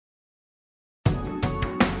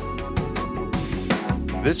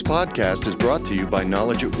This podcast is brought to you by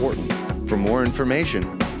Knowledge at Wharton. For more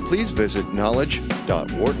information, please visit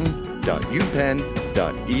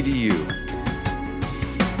knowledge.wharton.upenn.edu.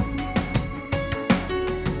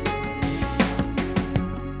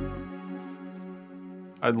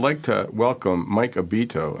 I'd like to welcome Mike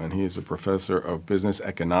Abito, and he is a professor of business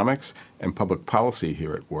economics and public policy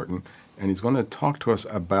here at Wharton, and he's going to talk to us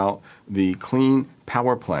about the Clean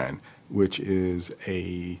Power Plan, which is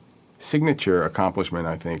a signature accomplishment,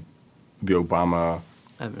 I think, the Obama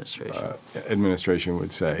administration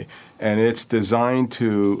would say. And it's designed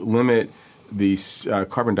to limit the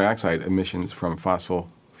carbon dioxide emissions from fossil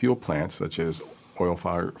fuel plants, such as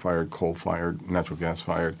oil-fired, coal-fired, natural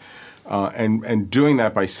gas-fired, and doing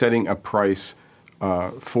that by setting a price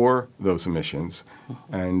for those emissions.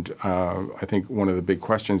 And I think one of the big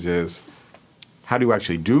questions is, how do you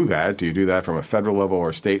actually do that? Do you do that from a federal level or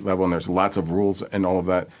a state level? And there's lots of rules and all of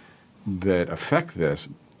that affect this.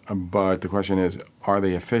 But the question is, are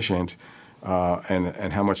they efficient?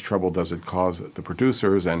 And how much trouble does it cause the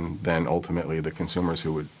producers and then ultimately the consumers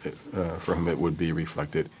who would, for whom it would be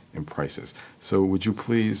reflected in prices? So would you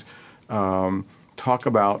please talk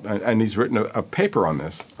about, and he's written a paper on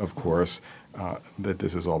this, of course, that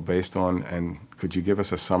this is all based on, and could you give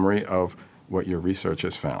us a summary of what your research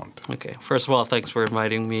has found? Okay. First of all, thanks for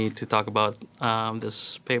inviting me to talk about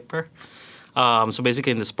this paper. So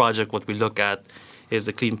basically in this project, what we look at is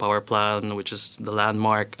the Clean Power Plan, which is the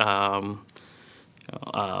landmark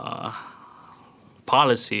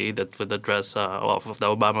policy that would address of the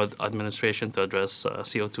Obama administration to address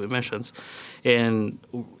CO2 emissions. And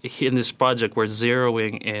in this project, we're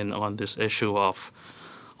zeroing in on this issue of,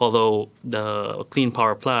 although the Clean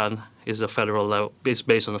Power Plan is is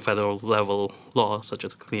based on a federal level law, such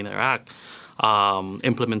as the Clean Air Act,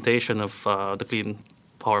 implementation of the Clean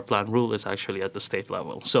Power Plan rule is actually at the state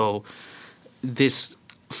level. So this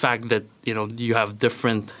fact that you have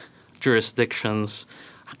different jurisdictions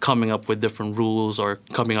coming up with different rules or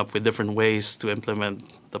coming up with different ways to implement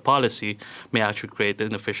the policy may actually create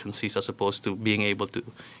inefficiencies as opposed to being able to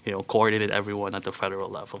coordinate everyone at the federal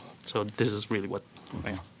level. So this is really what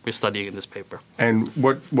we're studying in this paper. And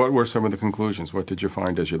what were some of the conclusions? What did you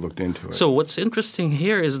find as you looked into it? So what's interesting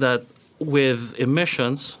here is that with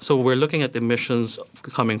emissions, so we're looking at emissions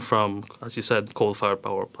coming from, as you said, coal-fired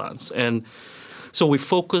power plants. And so we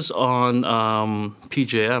focus on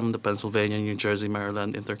PJM, the Pennsylvania, New Jersey,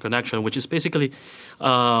 Maryland interconnection, which is basically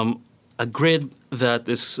a grid that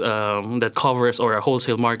is that covers, or a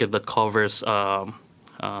wholesale market that covers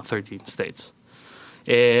 13 states.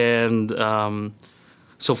 And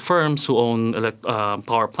so firms who own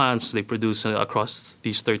power plants, they produce across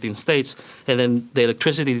these 13 states, and then the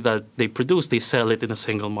electricity that they produce, they sell it in a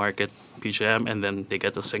single market, PJM, and then they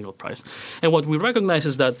get a single price. And what we recognize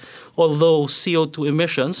is that although CO2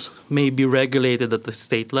 emissions may be regulated at the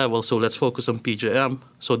state level, so let's focus on PJM.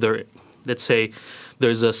 So let's say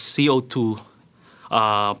there's a CO2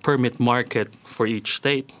 permit market for each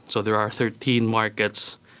state. So there are 13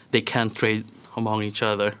 markets. They can't trade among each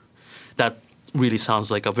other. That really sounds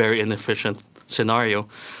like a very inefficient scenario.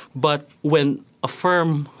 But when a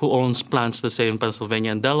firm who owns plants, let's say in Pennsylvania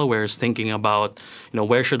and Delaware, is thinking about,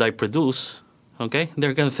 where should I produce? Okay,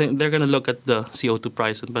 they're going to look at the CO2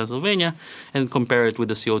 price in Pennsylvania and compare it with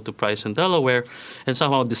the CO2 price in Delaware, and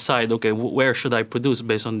somehow decide, okay, where should I produce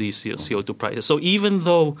based on these CO2 prices? So even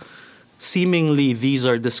though seemingly these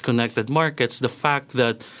are disconnected markets, the fact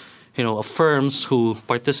that firms who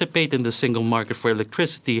participate in the single market for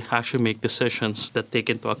electricity actually make decisions that take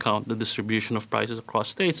into account the distribution of prices across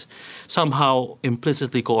states somehow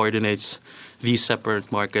implicitly coordinates these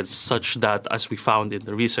separate markets such that, as we found in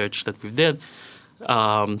the research that we did,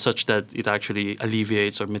 such that it actually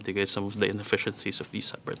alleviates or mitigates some of the inefficiencies of these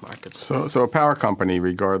separate markets. So a power company,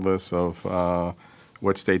 regardless of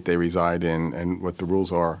what state they reside in and what the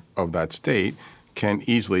rules are of that state, can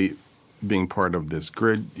easily, being part of this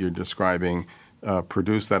grid you're describing,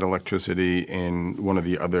 produce that electricity in one of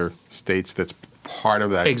the other states that's part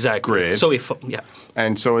of that grid. So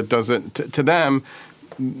and so it doesn't to them.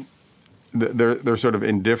 They're sort of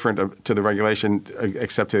indifferent to the regulation,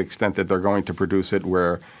 except to the extent that they're going to produce it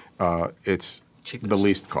where it's cheapest, the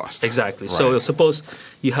least cost. Exactly. Right. So suppose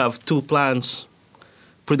you have two plants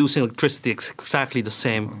producing electricity exactly the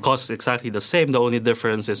same, costs exactly the same. The only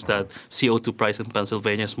difference is that CO2 price in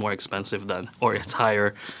Pennsylvania is more expensive or it's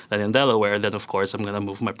higher than in Delaware. Then, of course, I'm going to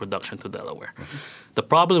move my production to Delaware. Mm-hmm. The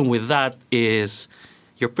problem with that is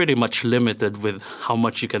you're pretty much limited with how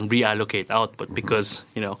much you can reallocate output because,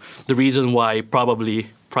 the reason why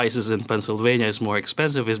probably prices in Pennsylvania is more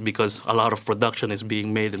expensive is because a lot of production is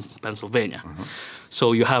being made in Pennsylvania.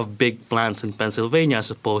 So you have big plants in Pennsylvania as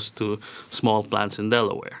opposed to small plants in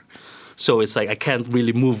Delaware. So it's like I can't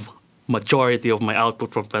really move majority of my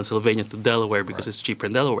output from Pennsylvania to Delaware because it's cheaper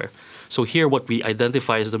in Delaware. So here what we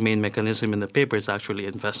identify as the main mechanism in the paper is actually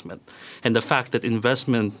investment. And the fact that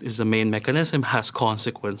investment is the main mechanism has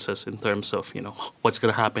consequences in terms of, what's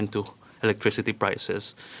going to happen to electricity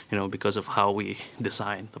prices, because of how we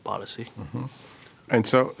design the policy. And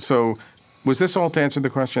so was this all to answer the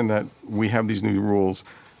question that we have these new rules?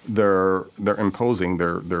 They're imposing.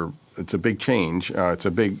 It's a big change. It's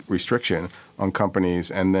a big restriction on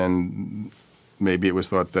companies, and then maybe it was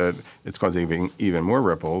thought that it's causing even more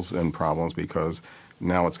ripples and problems because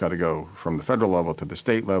now it's got to go from the federal level to the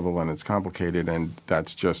state level, and it's complicated, and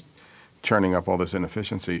that's just churning up all this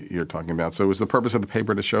inefficiency you're talking about. So it was the purpose of the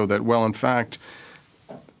paper to show that, well, in fact,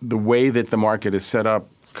 the way that the market is set up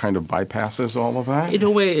kind of bypasses all of that? In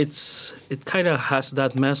a way, it kind of has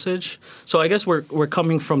that message. So I guess we're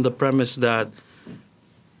coming from the premise that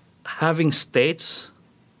having states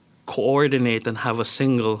coordinate and have a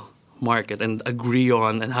single market and agree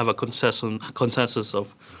on and have a consensus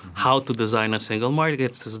of how to design a single market,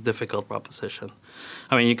 it's a difficult proposition.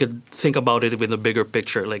 I mean, you could think about it with a bigger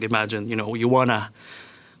picture. Like imagine,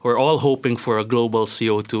 we're all hoping for a global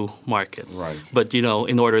CO2 market. Right. But,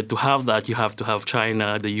 in order to have that, you have to have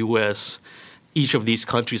China, the U.S., each of these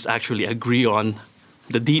countries actually agree on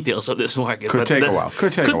the details of this market. Could take a while.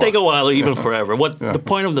 Could take a while or even forever. The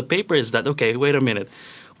point of the paper is that, okay, wait a minute.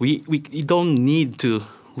 We don't need to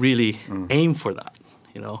really aim for that.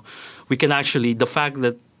 We can actually, the fact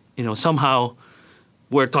that, somehow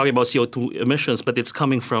we're talking about CO2 emissions, but it's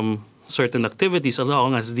coming from certain activities, as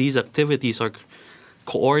long as these activities are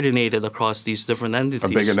coordinated across these different entities,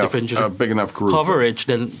 a big enough group coverage,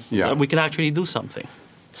 then we can actually do something.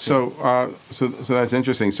 So that's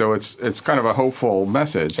interesting. So it's kind of a hopeful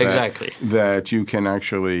message. Exactly. That you can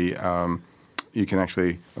actually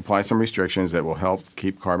apply some restrictions that will help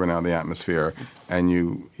keep carbon out of the atmosphere, and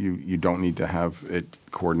you don't need to have it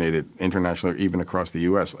coordinated internationally or even across the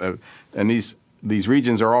U.S. And these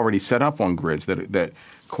regions are already set up on grids that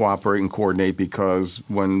cooperate and coordinate, because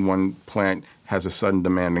when one plant has a sudden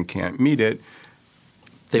demand and can't meet it,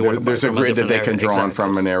 there's a grid that they can draw on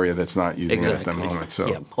from an area that's not using it at the moment.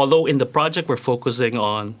 So, although in the project we're focusing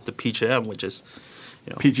on the PJM, which is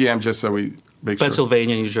PJM, just so we make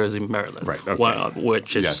Pennsylvania, New Jersey, Maryland, right? Okay.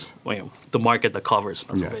 Which is the market that covers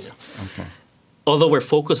Pennsylvania. Yes. Okay. Although we're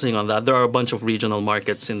focusing on that, there are a bunch of regional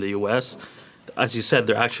markets in the U.S. As you said,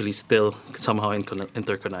 they're actually still somehow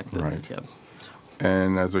interconnected. Right. Yeah.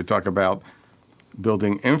 And as we talk about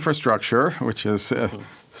building infrastructure, which is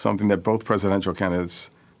something that both presidential candidates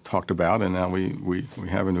talked about, and now we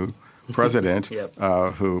have a new president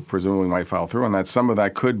who presumably might follow through on that. Some of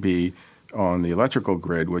that could be on the electrical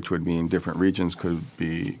grid, which would mean different regions could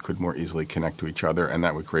more easily connect to each other, and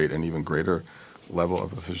that would create an even greater level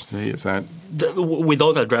of efficiency. Is that? We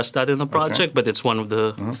don't address that in the project, but it's one of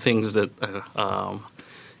the things that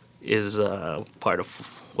is part of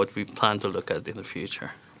what we plan to look at in the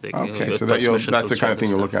future. Okay, so that's the kind of thing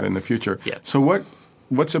you'll look at in the future. Yeah. So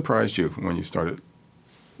what surprised you when you started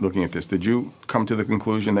looking at this? Did you come to the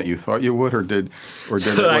conclusion that you thought you would, or was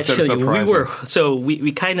it a surprise?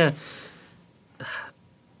 We kind of,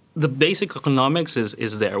 the basic economics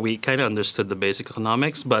is there. We kind of understood the basic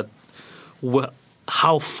economics, but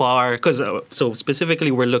how far? Because so specifically,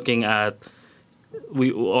 we're looking at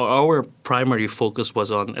our primary focus was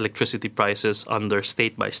on electricity prices under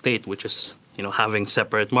state by state, which is having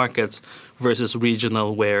separate markets, versus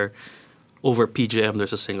regional, where over PJM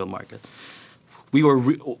there's a single market.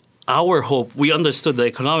 Our hope, we understood the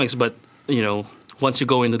economics, but once you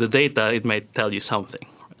go into the data, it might tell you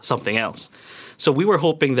something else. So we were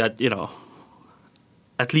hoping that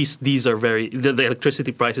at least these are the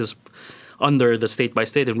electricity prices under the state by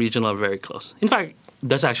state and regional are very close. In fact,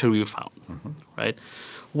 that's actually what we found, right?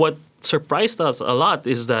 What surprised us a lot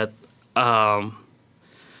is that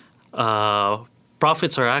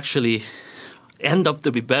profits are actually end up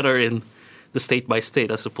to be better in the state by state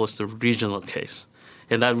as opposed to regional case.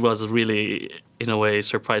 And that was really, in a way,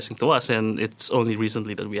 surprising to us. And it's only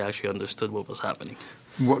recently that we actually understood what was happening.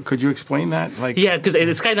 Could you explain that? Yeah, because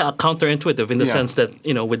it's kind of counterintuitive in the sense that,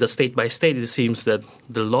 with the state by state, it seems that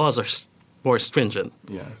the laws are more stringent,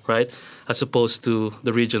 right, as opposed to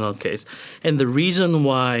the regional case. And the reason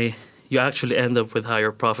why you actually end up with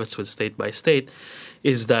higher profits with state by state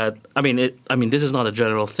is that, this is not a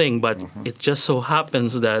general thing, but it just so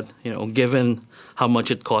happens that, given how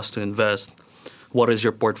much it costs to invest, what is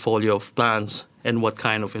your portfolio of plans, and what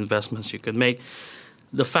kind of investments you can make,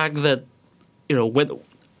 the fact that,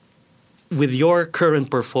 with your current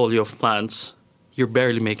portfolio of plants, you're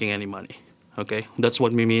barely making any money. Okay, that's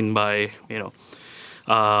what we mean by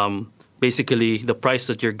basically the price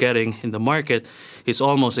that you're getting in the market is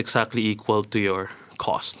almost exactly equal to your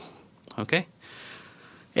cost. Okay,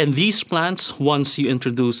 and these plants, once you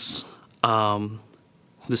introduce the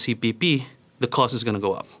CPP, the cost is going to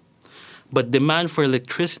go up. But demand for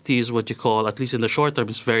electricity is what you call, at least in the short term,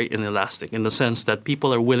 is very inelastic in the sense that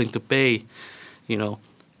people are willing to pay,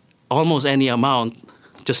 almost any amount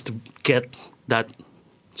just to get that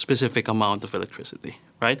specific amount of electricity,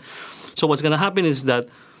 right? So what's going to happen is that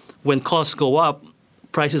when costs go up,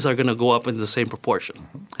 prices are going to go up in the same proportion,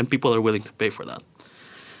 and people are willing to pay for that.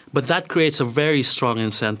 But that creates a very strong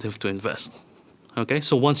incentive to invest, okay?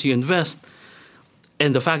 So once you invest,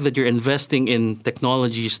 and the fact that you're investing in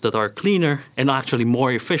technologies that are cleaner and actually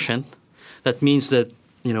more efficient, that means that,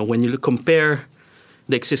 when you compare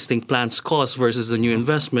the existing plant's cost versus the new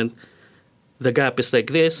investment, the gap is like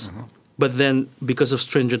this. But then because of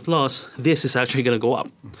stringent laws, this is actually going to go up.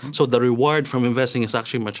 So the reward from investing is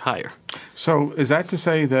actually much higher. So is that to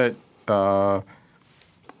say that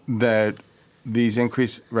that these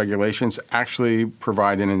increased regulations actually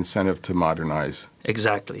provide an incentive to modernize?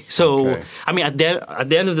 Exactly. So, Okay. I mean, at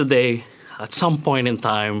the end of the day, at some point in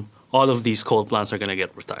time, all of these coal plants are going to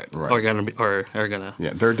get retired, Right. are going to.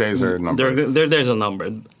 Yeah, their days are numbered. There's a number.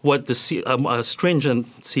 What a stringent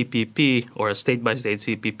CPP or a state-by-state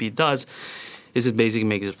CPP does is it basically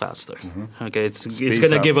makes it faster. Okay, it's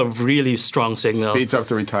going to up. give a really strong signal. Speeds up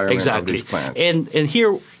the retirement of these plants. And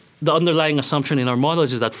here, the underlying assumption in our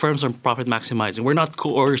models is that firms are profit maximizing. We're not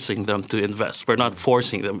coercing them to invest. We're not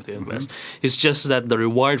forcing them to invest. It's just that the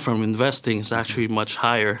reward from investing is actually much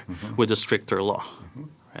higher with a stricter law.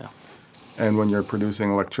 Yeah. And when you're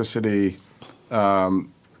producing electricity,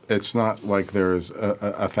 it's not like there's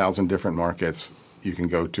a thousand different markets you can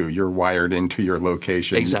go to. You're wired into your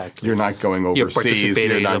location. Exactly. You're not going overseas. participating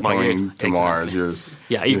You're in not the market. going to Mars.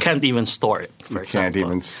 Exactly. You can't even store it, for example. can't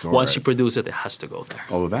even store Once it. you produce it, it has to go there.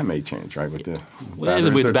 Although that may change, right? With the With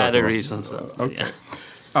batteries they're talking batteries about. and stuff. Okay.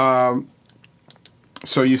 Yeah.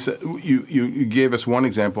 So you said you gave us one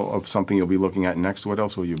example of something you'll be looking at next. What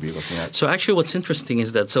else will you be looking at? So actually, what's interesting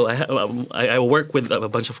is that I work with a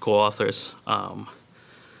bunch of co-authors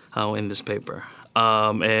in this paper,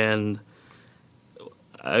 and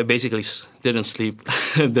I basically didn't sleep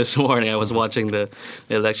this morning. I was watching the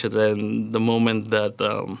elections, and the moment that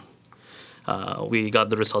we got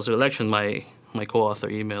the results of the election, my co-author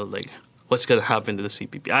emailed like, what's going to happen to the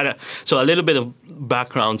CPP? So a little bit of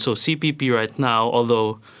background. So CPP right now,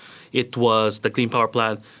 although it was the Clean Power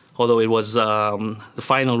Plan, although it was the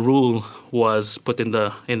final rule was put in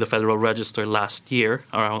the Federal Register last year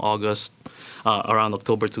around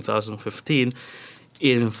October 2015.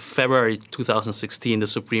 In February 2016, the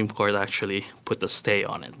Supreme Court actually put a stay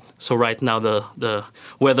on it. So right now,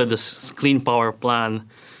 whether this Clean Power Plan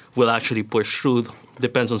will actually push through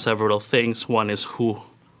depends on several things. One is who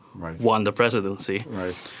won the presidency,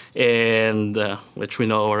 and which we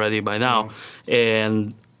know already by now.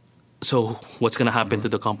 And so what's going to happen to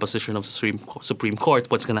the composition of the Supreme Court?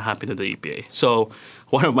 What's going to happen to the EPA? So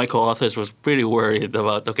one of my co-authors was pretty worried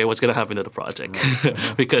about, what's going to happen to the project?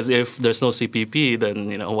 Because if there's no CPP,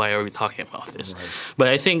 then, why are we talking about this? Right. But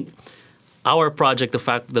I think our project, the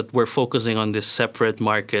fact that we're focusing on these separate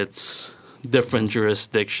markets, different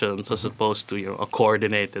jurisdictions, as opposed to, a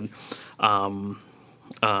coordinated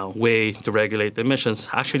way to regulate emissions,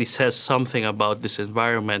 actually says something about this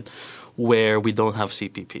environment where we don't have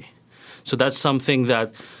CPP. So that's something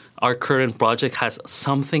that our current project has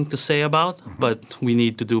something to say about, but we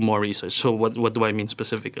need to do more research. So what do I mean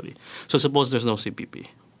specifically? So suppose there's no CPP.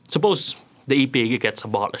 Suppose the EPA gets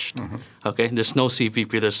abolished. Okay, there's no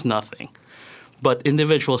CPP, there's nothing. But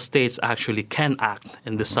individual states actually can act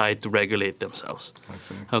and decide to regulate themselves. I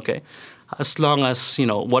see. Okay, as long as,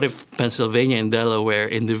 what if Pennsylvania and Delaware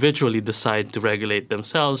individually decide to regulate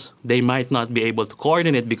themselves? They might not be able to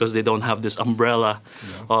coordinate because they don't have this umbrella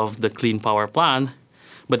of the Clean Power Plan,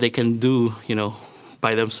 but they can do,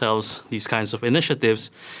 by themselves these kinds of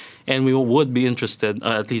initiatives. And we would be interested,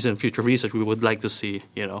 at least in future research, we would like to see,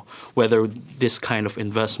 whether this kind of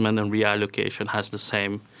investment and reallocation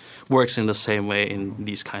works in the same way in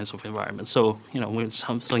these kinds of environments. So, it's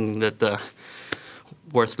something that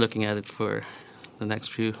worth looking at it for the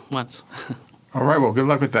next few months. All right. Well, good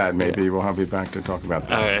luck with that. Maybe we'll have you back to talk about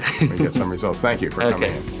that. All right. We get some results. Thank you for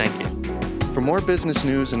coming in. Thank you. For more business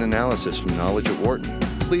news and analysis from Knowledge at Wharton,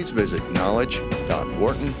 please visit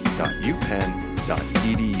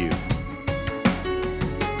knowledge.wharton.upenn.edu.